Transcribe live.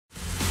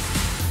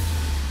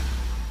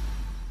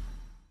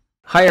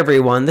Hi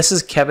everyone, this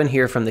is Kevin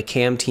here from the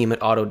CAM team at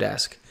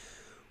Autodesk.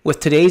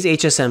 With today's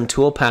HSM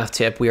toolpath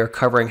tip, we are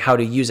covering how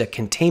to use a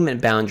containment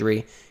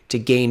boundary to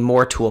gain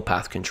more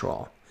toolpath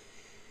control.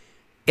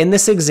 In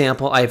this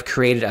example, I have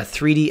created a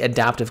 3D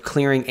adaptive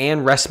clearing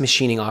and rest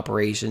machining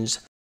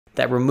operations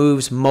that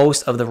removes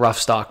most of the rough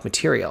stock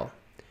material.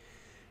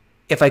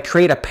 If I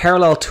create a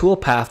parallel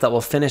toolpath that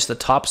will finish the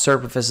top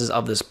surfaces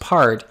of this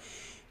part,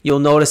 you'll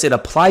notice it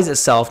applies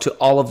itself to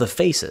all of the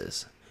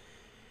faces.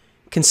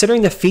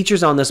 Considering the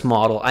features on this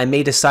model, I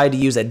may decide to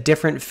use a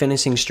different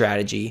finishing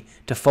strategy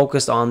to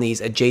focus on these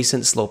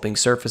adjacent sloping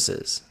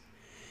surfaces.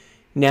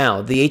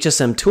 Now, the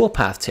HSM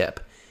toolpath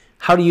tip,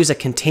 how to use a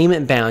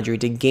containment boundary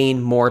to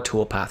gain more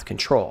toolpath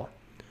control.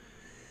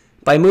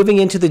 By moving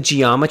into the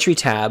Geometry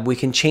tab, we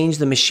can change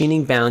the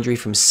machining boundary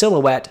from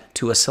silhouette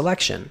to a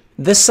selection.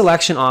 This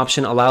selection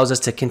option allows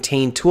us to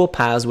contain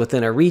toolpaths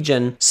within a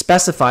region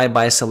specified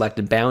by a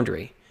selected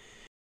boundary.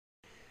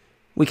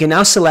 We can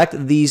now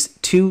select these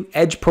two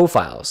edge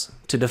profiles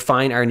to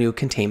define our new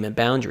containment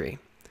boundary.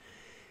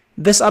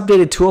 This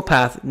updated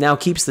toolpath now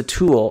keeps the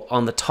tool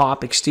on the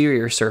top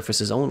exterior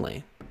surfaces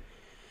only.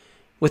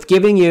 With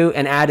giving you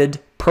an added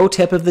pro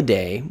tip of the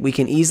day, we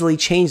can easily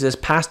change this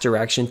path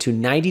direction to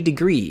 90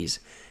 degrees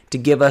to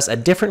give us a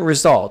different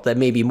result that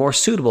may be more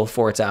suitable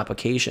for its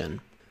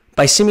application.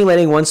 By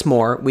simulating once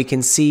more, we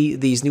can see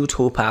these new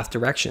toolpath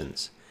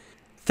directions.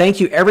 Thank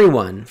you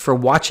everyone for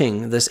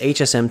watching this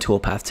HSM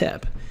toolpath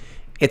tip.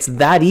 It's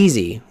that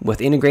easy with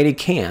integrated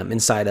CAM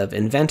inside of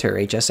Inventor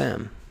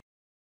HSM.